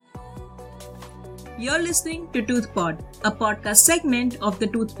You're listening to ToothPod, a podcast segment of the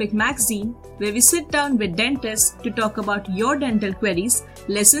Toothpick magazine where we sit down with dentists to talk about your dental queries,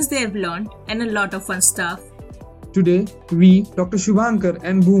 lessons they have learned, and a lot of fun stuff. Today, we, Dr. Shubhankar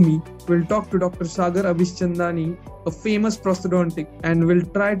and Bhumi, will talk to Dr. Sagar Abichandani, a famous prosthodontic, and will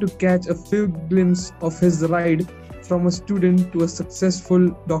try to catch a few glimpses of his ride from a student to a successful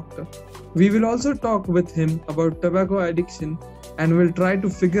doctor. We will also talk with him about tobacco addiction and will try to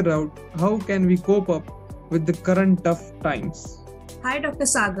figure out how can we cope up with the current tough times. Hi Dr.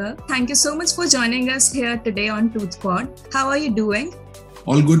 Sagar, thank you so much for joining us here today on ToothPod. How are you doing?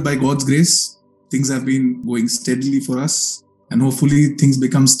 All good by God's grace. Things have been going steadily for us and hopefully things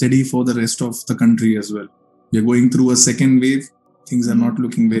become steady for the rest of the country as well. We are going through a second wave. Things are not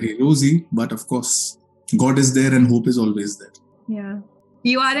looking very rosy, but of course, God is there and hope is always there. Yeah.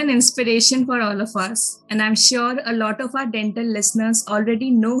 You are an inspiration for all of us, and I'm sure a lot of our dental listeners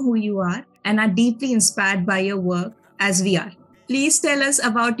already know who you are and are deeply inspired by your work, as we are. Please tell us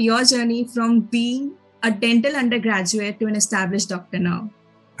about your journey from being a dental undergraduate to an established doctor now.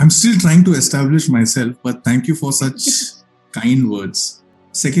 I'm still trying to establish myself, but thank you for such kind words.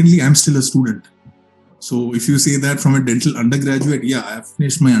 Secondly, I'm still a student. So if you say that from a dental undergraduate, yeah, I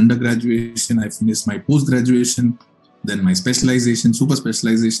finished my undergraduation, I finished my post-graduation, then my specialization, super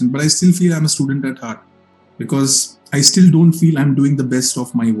specialization, but I still feel I'm a student at heart because I still don't feel I'm doing the best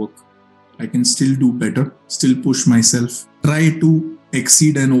of my work. I can still do better, still push myself, try to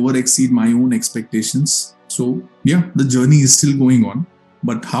exceed and over-exceed my own expectations. So yeah, the journey is still going on.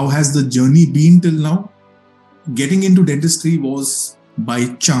 But how has the journey been till now? Getting into dentistry was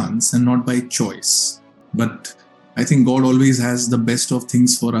by chance and not by choice. But I think God always has the best of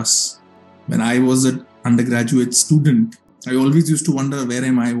things for us. When I was an undergraduate student, I always used to wonder, where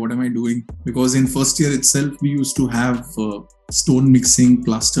am I? What am I doing? Because in first year itself, we used to have stone mixing,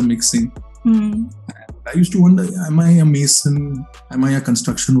 plaster mixing. And I used to wonder, am I a mason? Am I a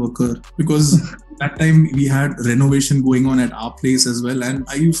construction worker? Because that time we had renovation going on at our place as well. And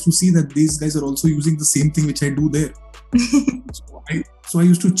I used to see that these guys are also using the same thing which I do there. So I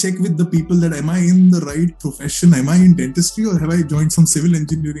used to check with the people that am I in the right profession? Am I in dentistry or have I joined some civil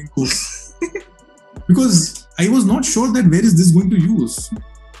engineering course? Because I was not sure that where is this going to use.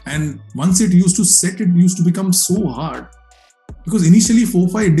 And once it used to set, it used to become so hard. Because initially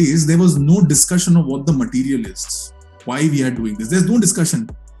 4-5 days, there was no discussion of what the material is. Why we are doing this. There's no discussion.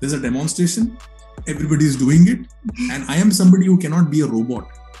 There's a demonstration. Everybody is doing it. And I am somebody who cannot be a robot.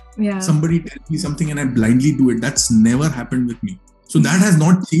 Yeah. Somebody tells me something and I blindly do it. That's never happened with me. So that has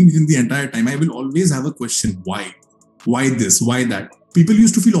not changed in the entire time. I will always have a question. Why? Why this? Why that? People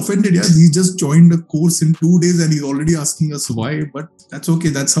used to feel offended. Yeah, he just joined a course in 2 days and he's already asking us why. But that's okay.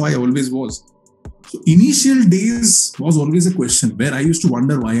 That's how I always was. So initial days was always a question where I used to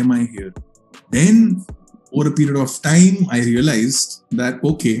wonder, why am I here? Then over a period of time, I realized that,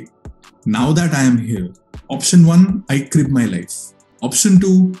 okay, now that I am here, option 1, I crib my life. Option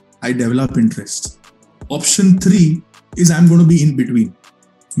 2, I develop interest. Option 3 is I'm going to be in between,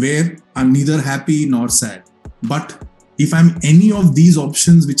 where I'm neither happy nor sad. But if I'm any of these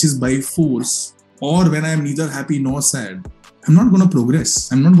options, which is by force, or when I'm neither happy nor sad, I'm not going to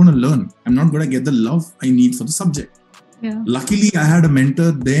progress. I'm not going to learn. I'm not going to get the love I need for the subject. Yeah. Luckily, I had a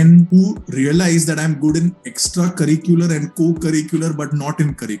mentor then who realized that I'm good in extracurricular and co-curricular, but not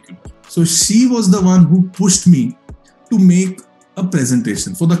in curricular. So she was the one who pushed me to make a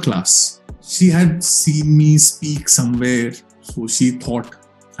presentation for the class. She had seen me speak somewhere. So she thought,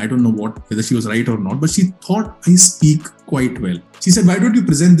 I don't know whether she was right or not, but she thought I speak quite well. She said, why don't you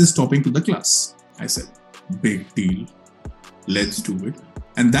present this topic to the class? I said, big deal. Let's do it.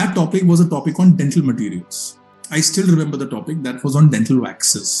 And that topic was a topic on dental materials. I still remember the topic that was on dental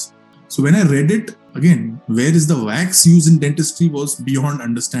waxes. So when I read it, again, where is the wax used in dentistry was beyond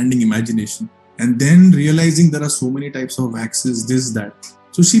understanding, imagination. And then realizing there are so many types of waxes, this, that.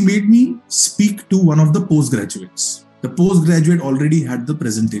 So she made me speak to one of the postgraduates. The postgraduate already had the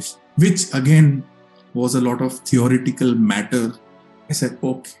presentation, which again was a lot of theoretical matter. I said,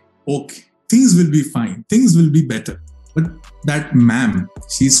 okay, things will be fine. Things will be better. But that ma'am,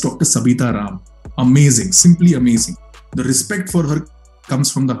 she's Dr. Sabita Ram. Amazing, simply amazing. The respect for her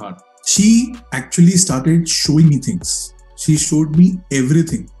comes from the heart. She actually started showing me things. She showed me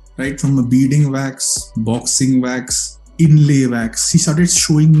everything, right? From a beading wax, boxing wax, inlay wax. She started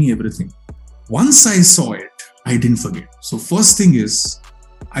showing me everything. Once I saw it, I didn't forget. So first thing is,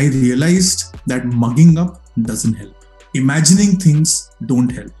 I realized that mugging up doesn't help. Imagining things don't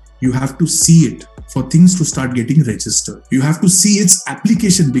help. You have to see it for things to start getting registered. You have to see its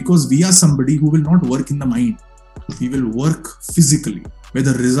application because we are somebody who will not work in the mind. We will work physically. where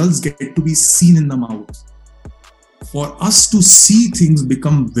the results get to be seen in the mouth. For us to see things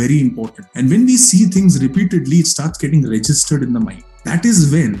become very important. And when we see things repeatedly, it starts getting registered in the mind. That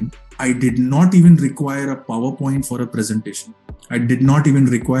is when I did not even require a PowerPoint for a presentation. I did not even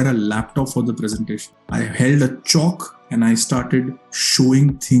require a laptop for the presentation. I held a chalk and I started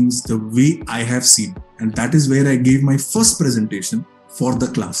showing things the way I have seen. And that is where I gave my first presentation for the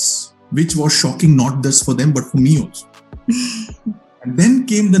class, which was shocking not just for them, but for me also. And then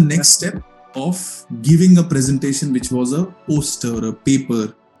came the next step of giving a presentation, which was a poster, a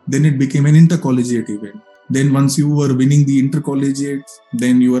paper. Then it became an intercollegiate event. Then once you were winning the intercollegiate,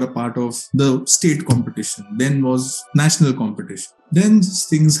 then you were a part of the state competition. Then was national competition. Then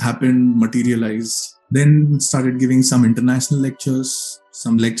things happened, materialized. Then started giving some international lectures,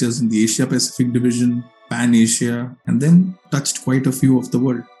 some lectures in the Asia Pacific division, Pan Asia, and then touched quite a few of the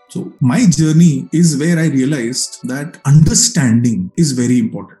world. So my journey is where I realized that understanding is very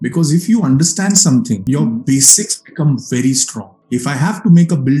important, because if you understand something, your basics become very strong. If I have to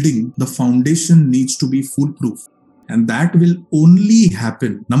make a building, the foundation needs to be foolproof. And that will only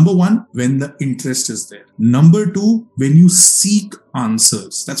happen, number one, when the interest is there. Number two, when you seek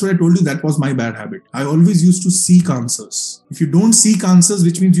answers. That's what I told you, that was my bad habit. I always used to seek answers. If you don't seek answers,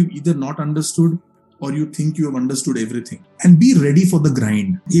 which means you've either not understood or you think you have understood everything. And be ready for the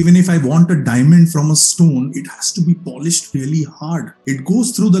grind. Even if I want a diamond from a stone, it has to be polished really hard. It goes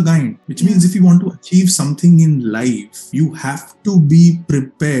through the grind, which means if you want to achieve something in life, you have to be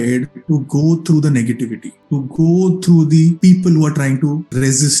prepared to go through the negativity, to go through the people who are trying to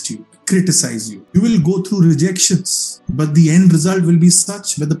resist you, criticize you. You will go through rejections, but the end result will be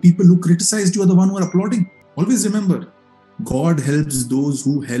such where the people who criticized you are the one who are applauding. Always remember, God helps those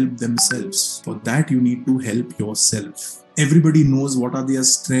who help themselves. For that, you need to help yourself. Everybody knows what are their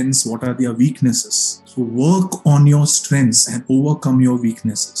strengths, what are their weaknesses. So work on your strengths and overcome your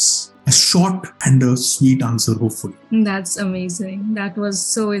weaknesses. A short and a sweet answer, hopefully. That's amazing. That was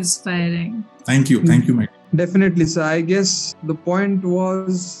so inspiring. Thank you. Thank you, Mike. Definitely. So I guess the point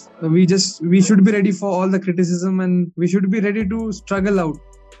was we should be ready for all the criticism and we should be ready to struggle out.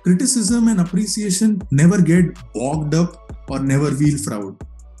 Criticism and appreciation never get bogged up or never feel proud.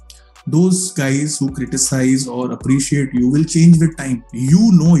 Those guys who criticize or appreciate you will change with time.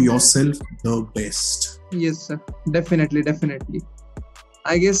 You know yourself the best. Yes, sir. Definitely.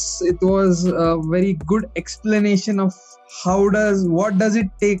 I guess it was a very good explanation of what does it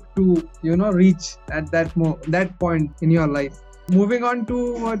take to, reach at that point in your life. Moving on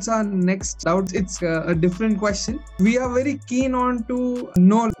towards our next doubt, it's a different question. We are very keen on to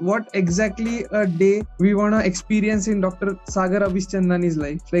know what exactly a day we want to experience in Dr. Sagar Abichandani's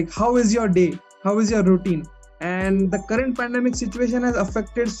life. Like, how is your day? How is your routine? And the current pandemic situation has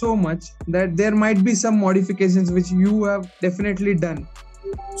affected so much that there might be some modifications which you have definitely done.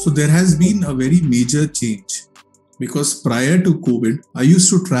 So there has been a very major change. Because prior to COVID, I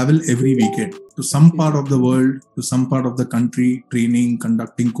used to travel every weekend to some part of the world, to some part of the country, training,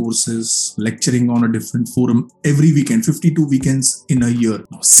 conducting courses, lecturing on a different forum every weekend, 52 weekends in a year.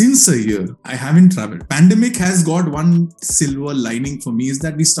 Now, since a year, I haven't traveled. Pandemic has got one silver lining for me is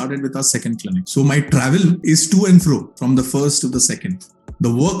that we started with our second clinic. So my travel is to and fro from the first to the second. The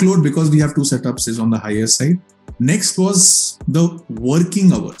workload, because we have two setups, is on the higher side. Next was the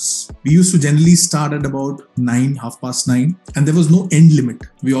working hours. We used to generally start at about 9:30, and there was no end limit.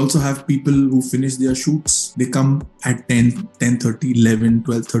 We also have people who finish their shoots. They come at 10, 10:30, 11,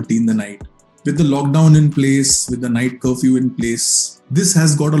 12:30 in the night. With the lockdown in place, with the night curfew in place, this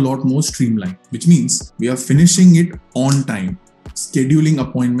has got a lot more streamlined, which means we are finishing it on time, scheduling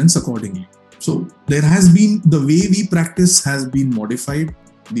appointments accordingly. So there has been, the way we practice has been modified.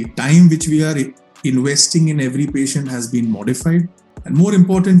 The time which we are investing in every patient has been modified. And more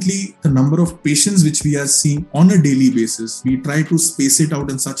importantly, the number of patients which we are seeing on a daily basis, we try to space it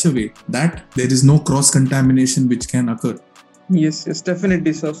out in such a way that there is no cross-contamination which can occur. Yes,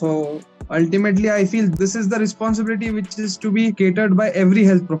 definitely. So ultimately, I feel this is the responsibility which is to be catered by every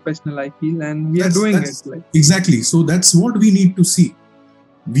health professional, I feel, and we are doing it. Exactly. So that's what we need to see.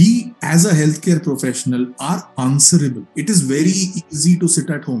 We as a healthcare professional are answerable. It is very easy to sit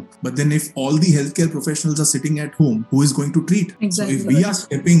at home. But then if all the healthcare professionals are sitting at home, who is going to treat? Exactly. So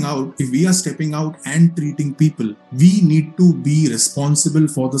if we are stepping out and treating people, we need to be responsible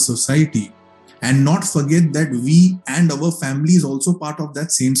for the society and not forget that we and our family is also part of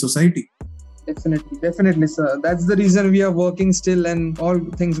that same society. Definitely, sir. That's the reason we are working still and all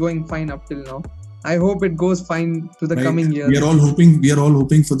things going fine up till now. I hope it goes fine to the coming year. We are all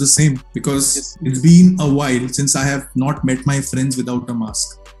hoping for the same, because it's been a while since I have not met my friends without a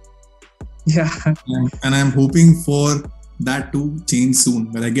mask. Yeah. And I'm hoping for that to change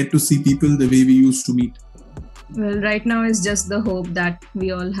soon, where I get to see people the way we used to meet. Well, right now is just the hope that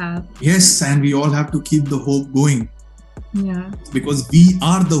we all have. Yes, and we all have to keep the hope going. Yeah. Because we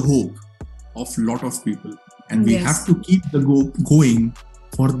are the hope of a lot of people. And we have to keep the hope going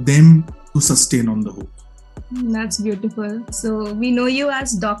for them to sustain on the hope. That's beautiful. So we know you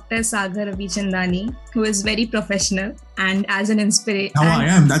as Dr. Sagar Abichandani, who is very professional and as an inspiration. Now I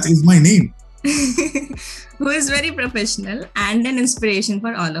am. That is my name. Who is very professional and an inspiration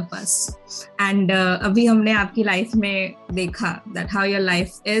for all of us. And अभी हमने आपकी life में देखा that how your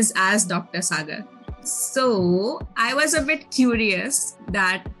life is as Dr. Sagar. So I was a bit curious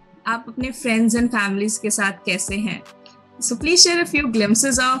that आप अपने friends and families के साथ कैसे हैं. So please share a few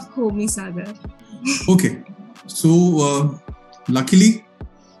glimpses of homie Sagar. Okay. So luckily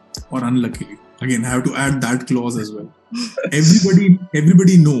or unluckily, again I have to add that clause as well.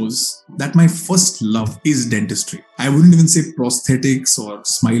 Everybody knows that my first love is dentistry. I wouldn't even say prosthetics or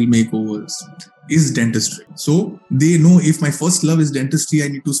smile makeovers. Is dentistry. So they know if my first love is dentistry, I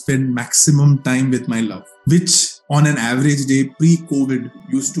need to spend maximum time with my love, which on an average day pre-COVID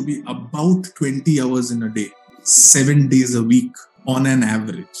used to be about 20 hours in a day, 7 days a week on an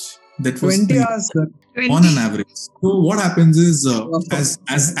average. That was 20 hours, sir. On an average. So what happens is,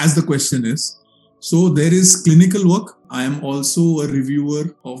 as the question is, so there is clinical work. I am also a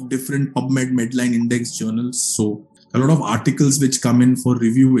reviewer of different PubMed Medline Index journals. So a lot of articles which come in for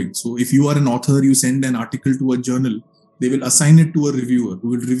reviewing. So if you are an author, you send an article to a journal, they will assign it to a reviewer who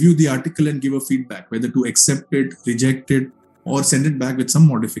will review the article and give a feedback, whether to accept it, reject it, or send it back with some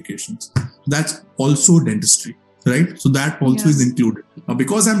modifications. That's also dentistry, right? So that also is included. Now,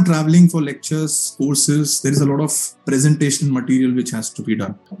 because I'm traveling for lectures, courses, there is a lot of presentation material which has to be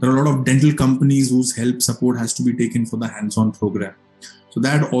done. There are a lot of dental companies whose help support has to be taken for the hands-on program. So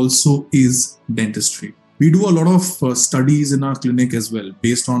that also is dentistry. We do a lot of studies in our clinic as well,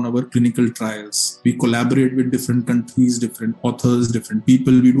 based on our clinical trials. We collaborate with different countries, different authors, different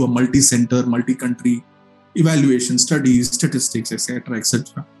people. We do a multi-center, multi-country evaluation, studies, statistics, etc.,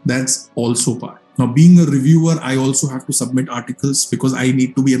 etc. That's also part. Now, being a reviewer, I also have to submit articles because I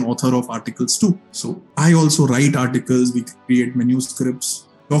need to be an author of articles too. So I also write articles, we create manuscripts,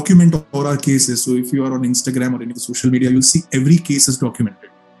 document all our cases. So if you are on Instagram or any social media, you'll see every case is documented.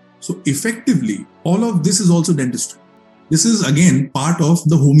 So effectively, all of this is also dentistry. This is again part of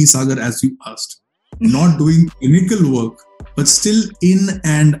the homie Sagar, as you asked. Not doing clinical work, but still in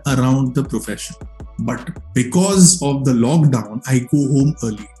and around the profession. But because of the lockdown, I go home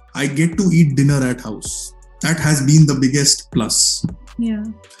early. I get to eat dinner at house. That has been the biggest plus. Yeah.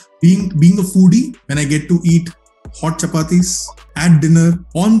 Being a foodie, when I get to eat hot chapatis at dinner,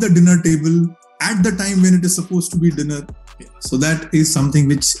 on the dinner table, at the time when it is supposed to be dinner. So that is something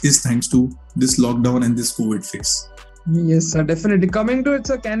which is thanks to this lockdown and this COVID phase. Yes, sir, definitely. Coming to it,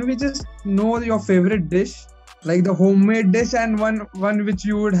 sir, can we just know your favorite dish? Like the homemade dish and one which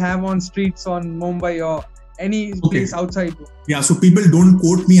you would have on streets on Mumbai or any place outside. Yeah, so people don't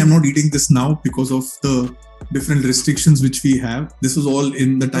quote me. I'm not eating this now because of the different restrictions which we have. This was all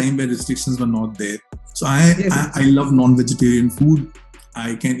in the time where restrictions were not there. So I love non-vegetarian food.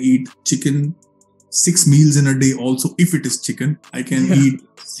 I can eat chicken 6 meals in a day also if it is chicken. I can eat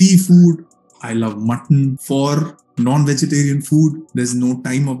seafood. I love mutton. For non-vegetarian food, there's no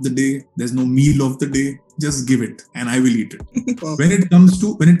time of the day. There's no meal of the day. Just give it and I will eat it. When it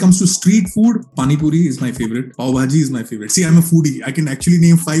comes to street food, pani puri is my favorite. Pav bhaji is my favorite. See, I'm a foodie. I can actually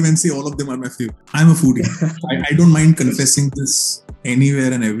name 5 and say all of them are my favorite. I'm a foodie. I don't mind confessing this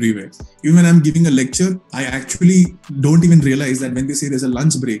anywhere and everywhere. Even when I'm giving a lecture, I actually don't even realize that when they say there's a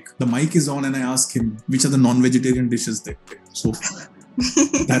lunch break, the mic is on and I ask him which are the non-vegetarian dishes there. So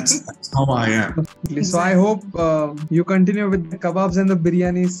that's how I am. So I hope you continue with the kebabs and the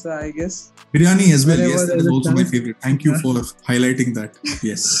biryanis, I guess. Biryani as well. Yes, that is also my favorite. Thank you for highlighting that.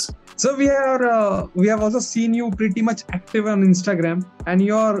 Yes. So we have also seen you pretty much active on Instagram, and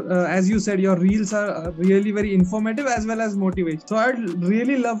your as you said, your reels are really very informative as well as motivational. So I'd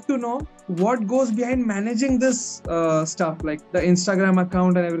really love to know what goes behind managing this stuff, like the Instagram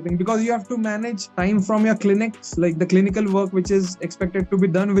account and everything, because you have to manage time from your clinics, like the clinical work which is expected to be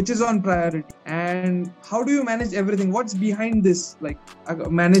done, which is on priority. And how do you manage everything? What's behind this, like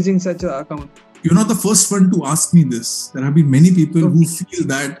managing such an account? You're not the first one to ask me this. There have been many people who feel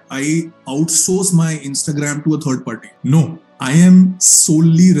that I outsource my Instagram to a third party. No, I am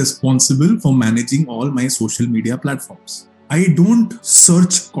solely responsible for managing all my social media platforms. I don't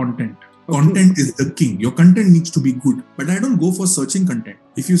search content. Content is the king. Your content needs to be good, but I don't go for searching content.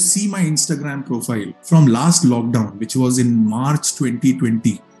 If you see my Instagram profile from last lockdown, which was in March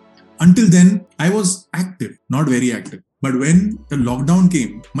 2020, until then, I was active, not very active. But when the lockdown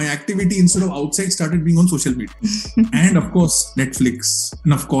came, my activity instead of outside started being on social media. And of course, Netflix,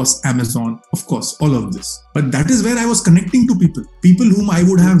 and of course, Amazon, of course, all of this. But that is where I was connecting to people whom I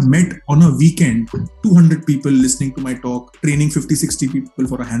would have met on a weekend, 200 people listening to my talk, training 50, 60 people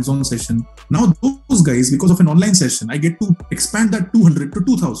for a hands-on session. Now those guys, because of an online session, I get to expand that 200 to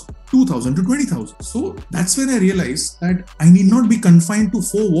 2000, 2000 to 20,000. So that's when I realized that I need not be confined to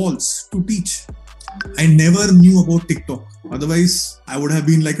four walls to teach. I never knew about TikTok. Otherwise, I would have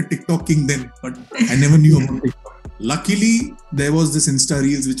been like a TikTok king then, but I never knew about TikTok. Luckily, there was this Insta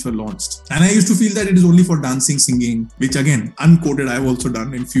Reels which were launched. And I used to feel that it is only for dancing, singing, which again, unquoted, I've also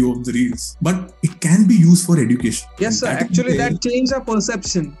done in few of the Reels. But it can be used for education. Yes, sir. Actually, that changed our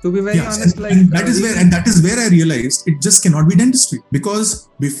perception. To be very honest, and that is where I realized it just cannot be dentistry. Because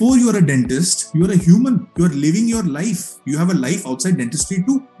before you are a dentist, you are a human. You are living your life. You have a life outside dentistry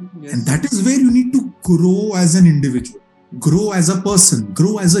too. Yes. And that is where you need to grow as an individual, grow as a person,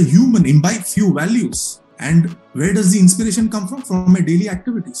 grow as a human, imbibe few values. And where does the inspiration come from? From my daily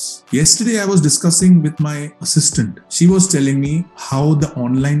activities. Yesterday, I was discussing with my assistant. She was telling me how the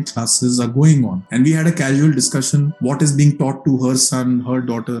online classes are going on. And we had a casual discussion, what is being taught to her son, her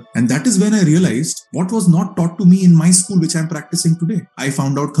daughter. And that is when I realized what was not taught to me in my school, which I'm practicing today. I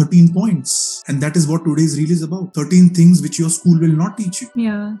found out 13 points. And that is what today's reel is about. 13 things which your school will not teach you.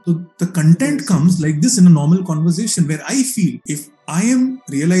 Yeah. So the content comes like this in a normal conversation where I feel if I am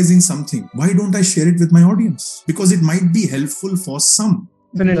realizing something, why don't I share it with my audience? Because it might be helpful for some.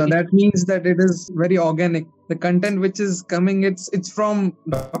 Definitely. That means that it is very organic. The content which is coming, it's from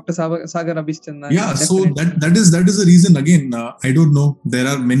Dr. Sagar Abichandani. Yeah, definitely. So that is the reason. Again, I don't know. There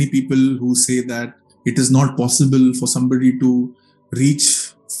are many people who say that it is not possible for somebody to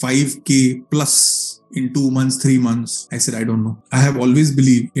reach 5K plus in 2 months, 3 months. I said, I don't know. I have always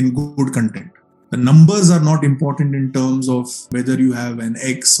believed in good content. The numbers are not important in terms of whether you have an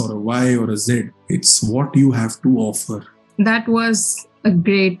X or a Y or a Z. It's what you have to offer. That was a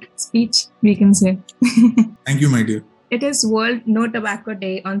great speech, we can say. Thank you, my dear. It is World No Tobacco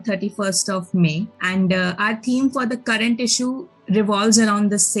Day on 31st of May, and our theme for the current issue revolves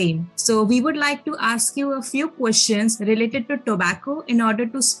around the same. So we would like to ask you a few questions related to tobacco in order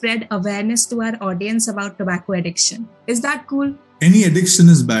to spread awareness to our audience about tobacco addiction. Is that cool? Any addiction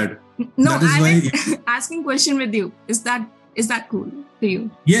is bad. No, I meant asking question with you. Is that cool to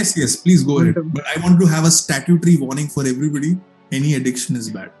you? Yes, please go ahead. But I want to have a statutory warning for everybody. Any addiction is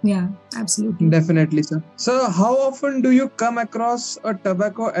bad. Yeah, absolutely. Definitely, sir. So how often do you come across a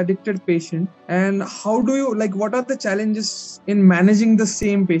tobacco addicted patient, and how do you, what are the challenges in managing the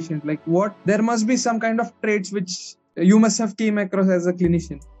same patient? There must be some kind of traits which you must have came across as a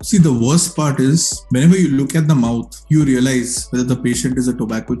clinician. See, the worst part is whenever you look at the mouth, you realize whether the patient is a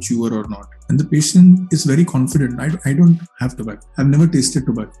tobacco chewer or not. And the patient is very confident. I don't have tobacco. I've never tasted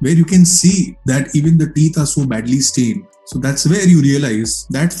tobacco. Where you can see that even the teeth are so badly stained. So that's where you realize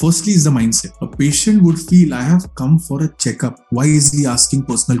that firstly is the mindset. A patient would feel, I have come for a checkup. Why is he asking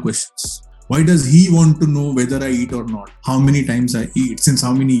personal questions? Why does he want to know whether I eat or not? How many times I eat? Since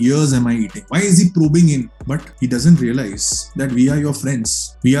how many years am I eating? Why is he probing in? But he doesn't realize that we are your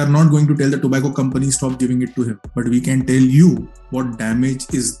friends. We are not going to tell the tobacco company stop giving it to him. But we can tell you what damage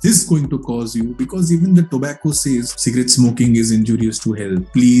is this going to cause you, because even the tobacco says cigarette smoking is injurious to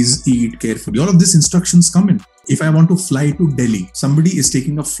health. Please eat carefully. All of these instructions come in. If I want to fly to Delhi, somebody is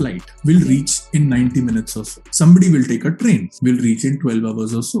taking a flight, will reach in 90 minutes or so. Somebody will take a train, will reach in 12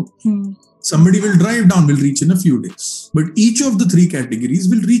 hours or so. Somebody will drive down, will reach in a few days. But each of the three categories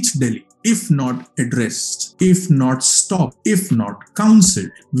will reach Delhi. If not addressed, if not stopped, if not counseled,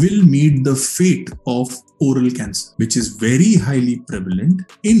 will meet the fate of oral cancer, which is very highly prevalent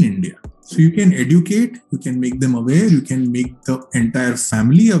in India. So you can educate, you can make them aware, you can make the entire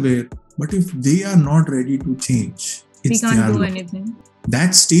family aware. But if they are not ready to change, we can't do anything.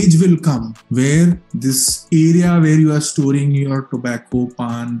 That stage will come where this area where you are storing your tobacco,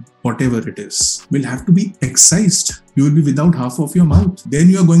 pan, whatever it is, will have to be excised. You will be without half of your mouth. Then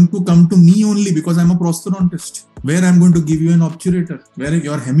you are going to come to me only because I'm a prosthodontist, where I'm going to give you an obturator, where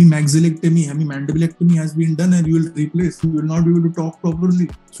your hemimaxillectomy, hemimandibulectomy has been done and you will replace. You will not be able to talk properly.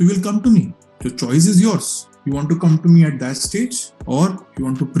 So you will come to me. Your choice is yours. You want to come to me at that stage, or you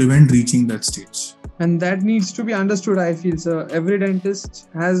want to prevent reaching that stage. And that needs to be understood, I feel, sir. Every dentist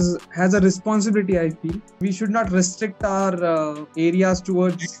has a responsibility, I feel. We should not restrict our areas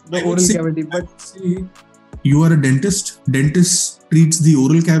towards the oral cavity. But You are a dentist. Dentist treats the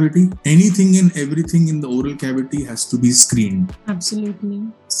oral cavity. Anything and everything in the oral cavity has to be screened. Absolutely.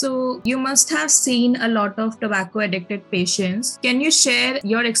 So you must have seen a lot of tobacco addicted patients. Can you share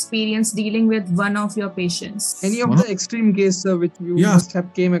your experience dealing with one of your patients? Any of the extreme case which you must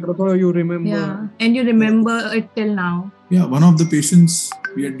have came across or you remember? Yeah, and you remember it till now. Yeah, one of the patients,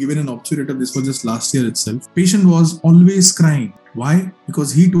 we had given an obturator, this was just last year itself. Patient was always crying. Why?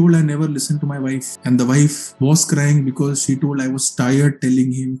 Because he told I never listened to my wife. And the wife was crying because she told I was tired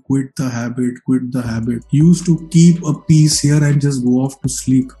telling him, quit the habit, quit the habit. He used to keep a piece here and just go off to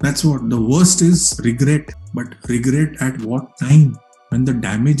sleep. That's what. The worst is regret. But regret at what time? When the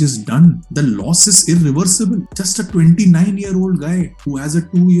damage is done, the loss is irreversible. Just a 29-year-old guy who has a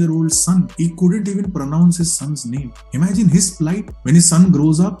 2-year-old son, he couldn't even pronounce his son's name. Imagine his plight. When his son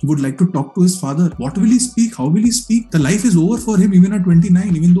grows up, he would like to talk to his father. What will he speak? How will he speak? The life is over for him even at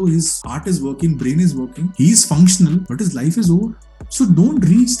 29. Even though his heart is working, brain is working, he is functional, but his life is over. So don't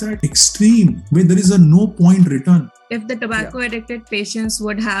reach that extreme where there is a no point return. If the tobacco addicted patients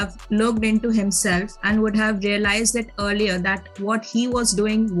would have looked into himself and would have realized it earlier that what he was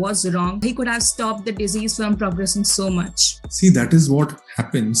doing was wrong, he could have stopped the disease from progressing so much. See, that is what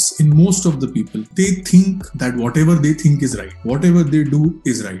happens in most of the people. They think that whatever they think is right, whatever they do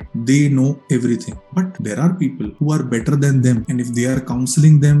is right. They know everything. But there are people who are better than them. And if they are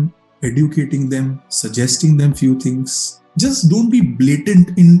counseling them, educating them, suggesting them few things, just don't be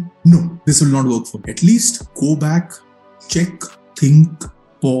blatant in, no, this will not work for me. At least go back, check, think,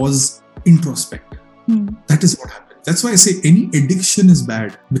 pause, introspect. That is what happens. That's why I say any addiction is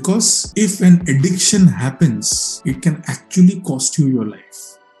bad. Because if an addiction happens, it can actually cost you your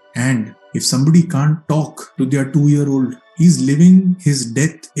life. And if somebody can't talk to their 2-year-old, he's living his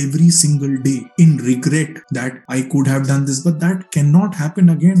death every single day in regret that I could have done this, but that cannot happen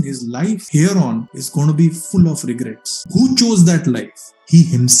again. His life here on is going to be full of regrets. Who chose that life? He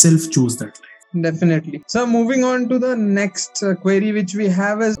himself chose that life. Definitely. So moving on to the next query which we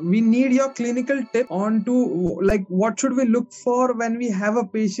have is, we need your clinical tip on to like what should we look for when we have a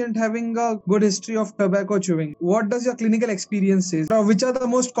patient having a good history of tobacco chewing. What does your clinical experience say? Or which are the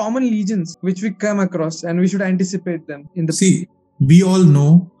most common lesions which we come across and we should anticipate them in the... See, we all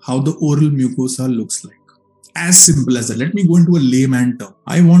know how the oral mucosa looks like. As simple as that. Let me go into a layman term.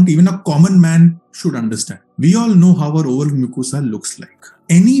 I want even a common man should understand. We all know how our oral mucosa looks like.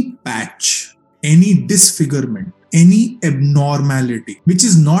 Any patch, any disfigurement, any abnormality which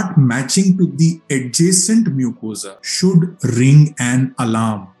is not matching to the adjacent mucosa should ring an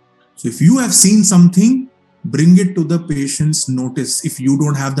alarm. So if you have seen something, bring it to the patient's notice. If you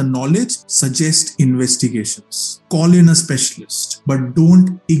don't have the knowledge, suggest investigations. Call in a specialist, but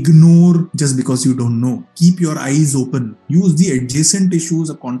don't ignore just because you don't know. Keep your eyes open. Use the adjacent tissues,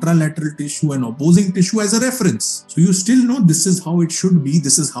 a contralateral tissue, an opposing tissue as a reference. So you still know this is how it should be.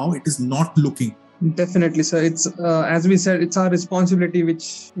 This is how it is not looking. Definitely, sir. It's as we said, it's our responsibility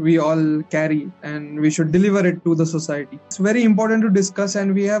which we all carry and we should deliver it to the society. It's very important to discuss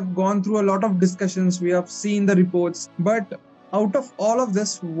and we have gone through a lot of discussions. We have seen the reports. But out of all of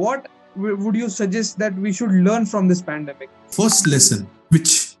this, what would you suggest that we should learn from this pandemic? First lesson,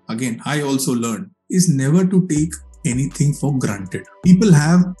 which again I also learned, is never to take anything for granted. People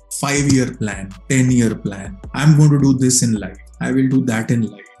have 5-year plan, 10-year plan. I'm going to do this in life. I will do that in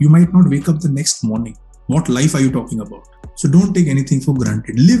life. You might not wake up the next morning. What life are you talking about? So don't take anything for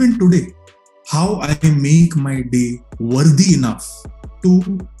granted. Live in today. How I make my day worthy enough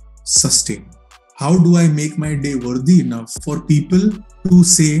to sustain. How do I make my day worthy enough for people to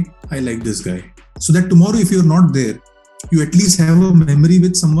say, I like this guy. So that tomorrow if you're not there, you at least have a memory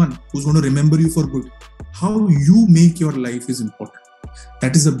with someone who's going to remember you for good. How you make your life is important.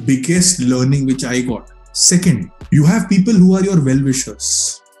 That is the biggest learning which I got. Second, you have people who are your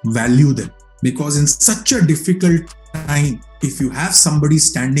well-wishers. Value them. Because in such a difficult time, if you have somebody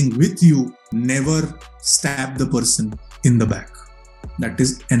standing with you, never stab the person in the back. That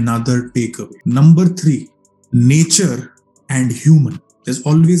is another takeaway. Number 3, nature and human. There's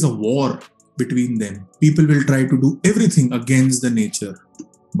always a war between them. People will try to do everything against the nature.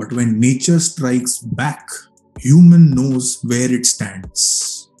 But when nature strikes back, human knows where it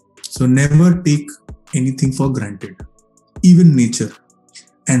stands. So never take anything for granted, even nature.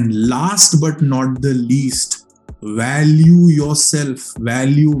 And last but not the least, value yourself,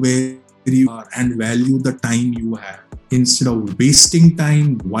 value where you are and value the time you have. Instead of wasting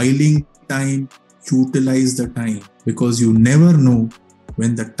time, whiling time, utilize the time because you never know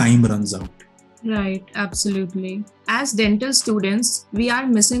when the time runs out. Right, absolutely. As dental students, we are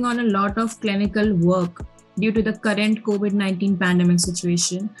missing on a lot of clinical work due to the current COVID-19 pandemic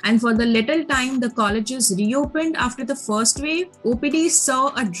situation. And for the little time the colleges reopened after the first wave, OPD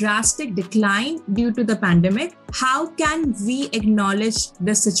saw a drastic decline due to the pandemic. How can we acknowledge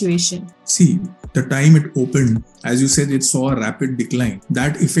this situation? See, the time it opened, as you said, it saw a rapid decline.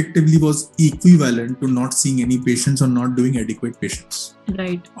 That effectively was equivalent to not seeing any patients or not doing adequate patients.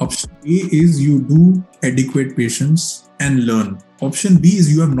 Right. Option A is you do adequate patients and learn. Option B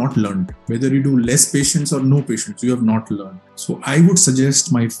is you have not learned. Whether you do less patients or no patients, you have not learned. So I would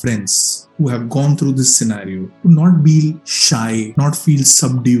suggest my friends who have gone through this scenario to not be shy, not feel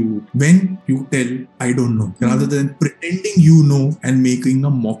subdued when you tell, I don't know, rather than pretending you know and making a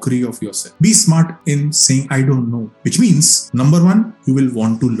mockery of yourself. Be smart in saying, I don't know, which means, number one, you will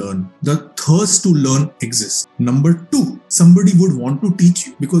want to learn. The thirst to learn exists. Number two, somebody would want to teach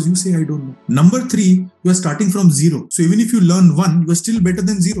you because you say, I don't know. Number three, you are starting from zero. So even if you learn one, you are still better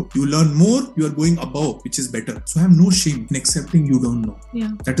than zero. You learn more, you are going above, which is better. So I have no shame in accepting you don't know.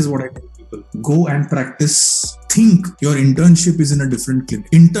 Yeah. That is what I tell people. Go and practice. Think your internship is in a different clinic.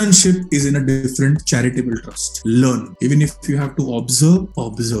 Internship is in a different charitable trust. Learn. Even if you have to observe,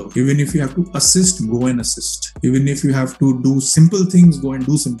 observe. Even if you have to assist, go and assist. Even if you have to do simple things, go and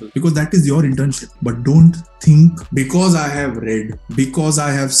do simple. Because that is your internship. But don't think because I have read, because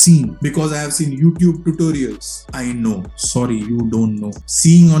I have seen YouTube tutorials, I know. Sorry, you don't know.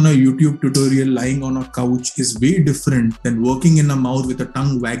 Seeing on a YouTube tutorial, lying on a couch is way different than working in a mouth with a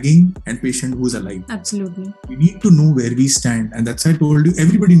tongue wagging and patient who is alive. Absolutely. We need to know where we stand, and that's why I told you,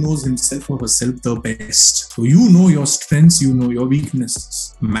 everybody knows himself or herself the best. So you know your strengths, you know your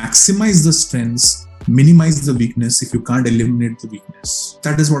weaknesses. Maximize the strengths, minimize the weakness if you can't eliminate the weakness.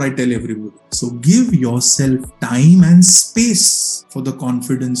 That is what I tell everybody. So give yourself time and space for the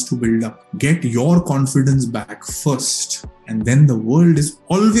confidence to build up. Get your confidence back first. And then the world is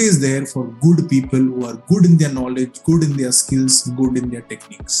always there for good people who are good in their knowledge, good in their skills, good in their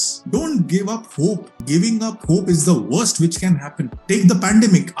techniques. Don't give up hope. Giving up hope is the worst which can happen. Take the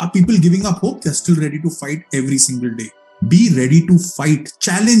pandemic. Are people giving up hope? They're still ready to fight every single day. Be ready to fight.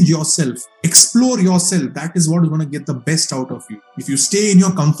 Challenge yourself. Explore yourself. That is what is going to get the best out of you. If you stay in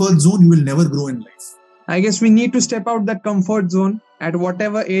your comfort zone, you will never grow in life. I guess we need to step out that comfort zone at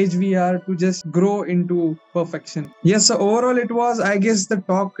whatever age we are to just grow into perfection. Yes, so overall it was, I guess the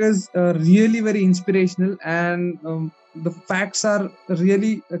talk is really very inspirational, and the facts are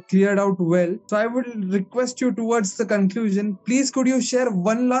really cleared out well. So I would request you towards the conclusion, please could you share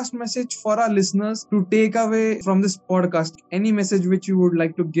one last message for our listeners to take away from this podcast? Any message which you would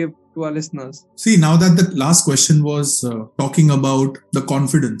like to give to our listeners? See, now that the last question was talking about the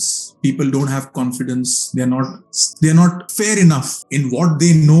confidence. People don't have confidence. They're not fair enough in what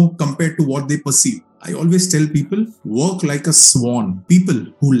they know compared to what they perceive. I always tell people, work like a swan. People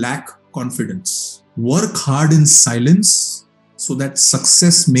who lack confidence. Work hard in silence so that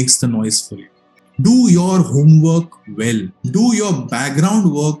success makes the noise for you. Do your homework well. Do your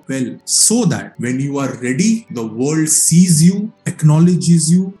background work well so that when you are ready, the world sees you,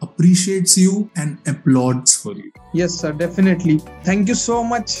 acknowledges you, appreciates you, and applauds for you. Yes, sir, definitely. Thank you so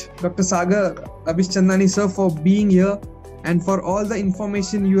much, Dr. Sagar Abichandani, sir, for being here and for all the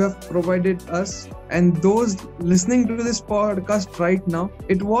information you have provided us and those listening to this podcast right now.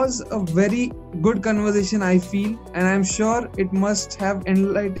 It was a very good conversation, I feel, and I'm sure it must have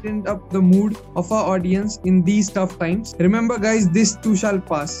enlightened up the mood of our audience in these tough times. Remember guys, this too shall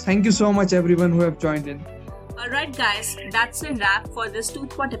pass. Thank you so much everyone who have joined in. Alright guys, that's a wrap for this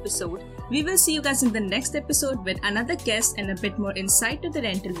Toothpot episode. We will see you guys in the next episode with another guest and a bit more insight to the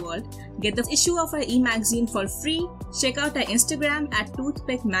dental world. Get the issue of our e-magazine for free. Check out our Instagram at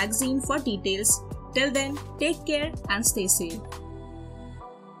Toothpick Magazine for details. Till then, take care and stay safe.